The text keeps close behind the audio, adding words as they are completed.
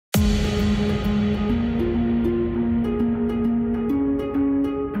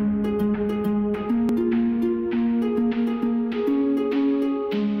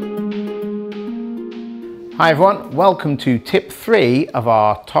Hi everyone, welcome to tip 3 of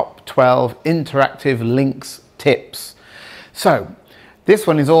our top 12 interactive Lynx tips. So this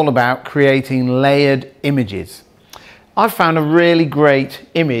one is all about creating layered images. I've found a really great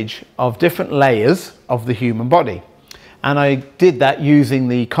image of different layers of the human body, and I did that using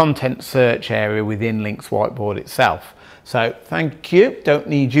the content search area within Lynx Whiteboard itself. So thank you, don't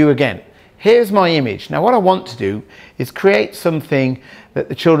need you again. Here's my image. Now what I want to do is create something that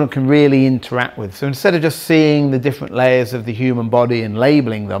the children can really interact with. So instead of just seeing the different layers of the human body and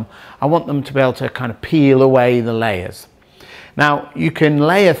labeling them, I want them to be able to kind of peel away the layers. Now you can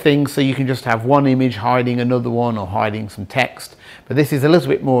layer things so you can just have one image hiding another one or hiding some text, but this is a little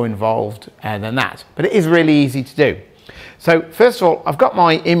bit more involved than that. But it is really easy to do. So first of all, I've got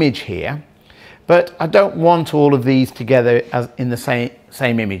my image here, but I don't want all of these together as in the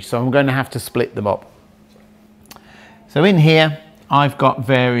same image, so I'm going to have to split them up. So in here I've got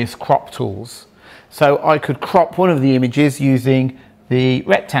various crop tools, so I could crop one of the images using the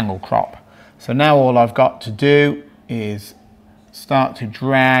rectangle crop. So now all I've got to do is start to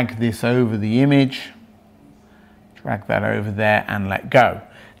drag this over the image, drag that over there and let go.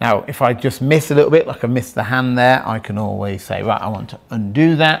 Now if I just miss a little bit, like I missed the hand there, I can always say, right, I want to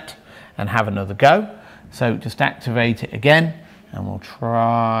undo that and have another go. So just activate it again and we'll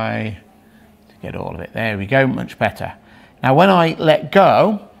try to get all of it. There we go, much better. Now when I let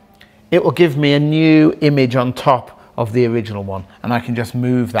go, it will give me a new image on top of the original one, and I can just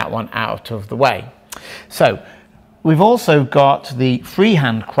move that one out of the way. So we've also got the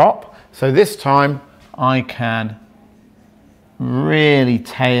freehand crop. So this time I can really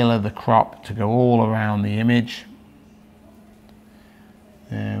tailor the crop to go all around the image.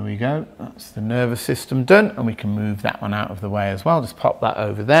 There we go, that's the nervous system done, and we can move that one out of the way as well. Just pop that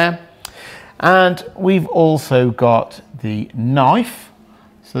over there. And we've also got the knife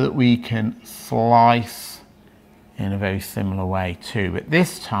so that we can slice in a very similar way too. But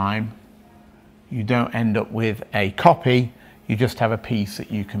this time you don't end up with a copy, you just have a piece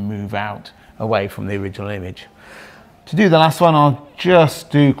that you can move out away from the original image. To do the last one, I'll just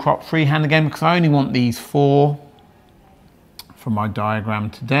do crop freehand again because I only want these 4 for my diagram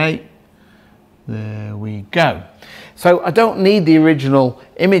today. There we go. So I don't need the original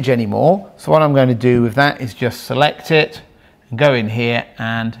image anymore. So what I'm going to do with that is just select it and go in here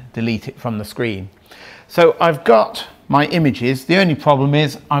and delete it from the screen. So I've got my images. The only problem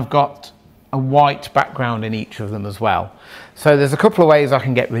is I've got a white background in each of them as well. So there's a couple of ways I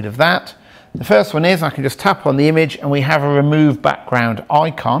can get rid of that. The first one is I can just tap on the image and we have a remove background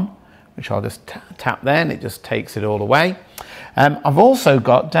icon, which I'll just tap there and it just takes it all away. I've also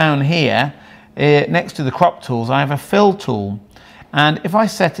got down here next to the crop tools, I have a fill tool, and if I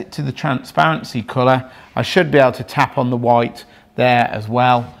set it to the transparency color, I should be able to tap on the white there as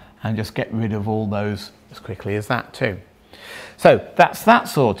well and just get rid of all those as quickly as that too. So that's that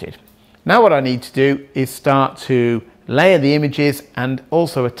sorted. Now what I need to do is start to layer the images and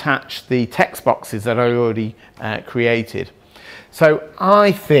also attach the text boxes that I already created. So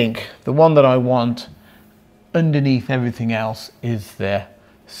I think the one that I want underneath everything else is the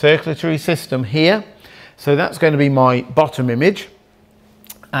circulatory system here. So that's going to be my bottom image,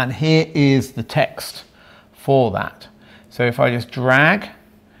 and here is the text for that. So if I just drag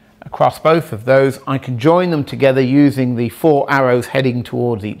across both of those, I can join them together using the 4 arrows heading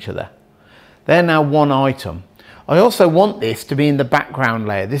towards each other. They're now one item. I also want this to be in the background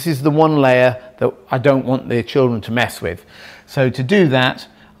layer. This is the one layer that I don't want the children to mess with. So to do that,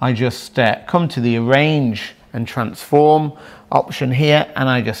 I just come to the arrange and transform option here, and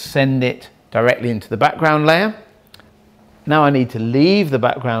I just send it directly into the background layer. Now I need to leave the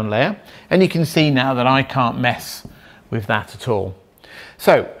background layer, and you can see now that I can't mess with that at all.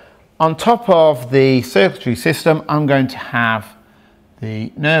 So on top of the circulatory system, I'm going to have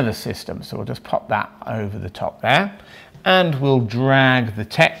the nervous system. So we'll just pop that over the top there, and we'll drag the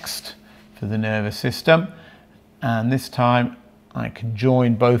text for the nervous system, and this time I can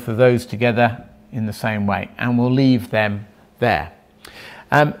join both of those together in the same way, and we'll leave them there.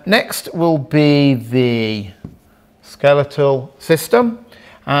 Next will be the skeletal system,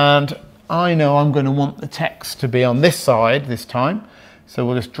 and I know I'm going to want the text to be on this side this time, so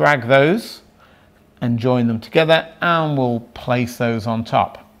we'll just drag those and join them together, and we'll place those on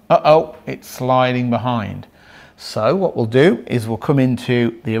top. Uh-oh, it's sliding behind. So what we'll do is we'll come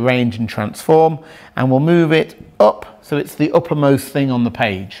into the arrange and transform, and we'll move it up so it's the uppermost thing on the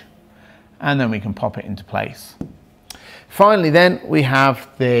page, and then we can pop it into place. Finally then we have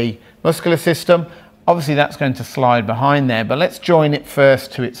the muscular system. Obviously that's going to slide behind there, but let's join it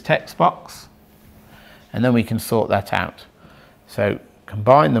first to its text box, and then we can sort that out. So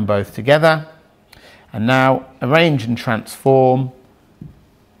combine them both together, And now arrange and transform,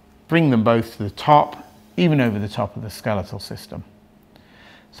 bring them both to the top, even over the top of the skeletal system.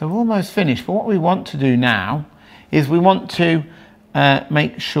 So we're almost finished, but what we want to do now is we want to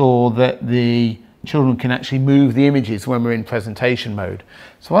make sure that the children can actually move the images when we're in presentation mode.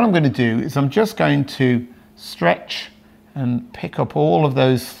 So what I'm going to do is I'm just going to stretch and pick up all of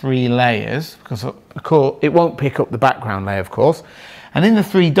those 3 layers, because of course it won't pick up the background layer, of course. And in the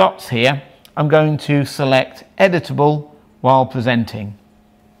 3 dots here, I'm going to select Editable while presenting.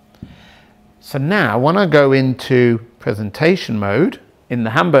 So now when I go into presentation mode in the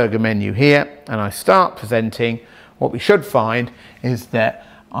hamburger menu here and I start presenting, what we should find is that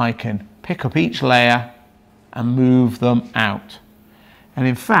I can pick up each layer and move them out. And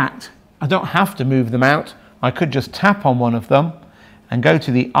in fact, I don't have to move them out. I could just tap on one of them and go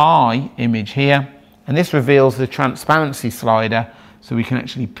to the eye image here, and this reveals the transparency slider, so we can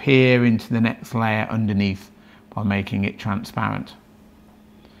actually peer into the next layer underneath by making it transparent.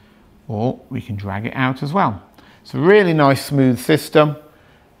 Or we can drag it out as well. It's a really nice smooth system,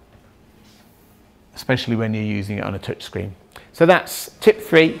 especially when you're using it on a touch screen. So that's tip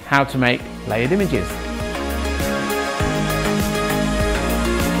 3, how to make layered images.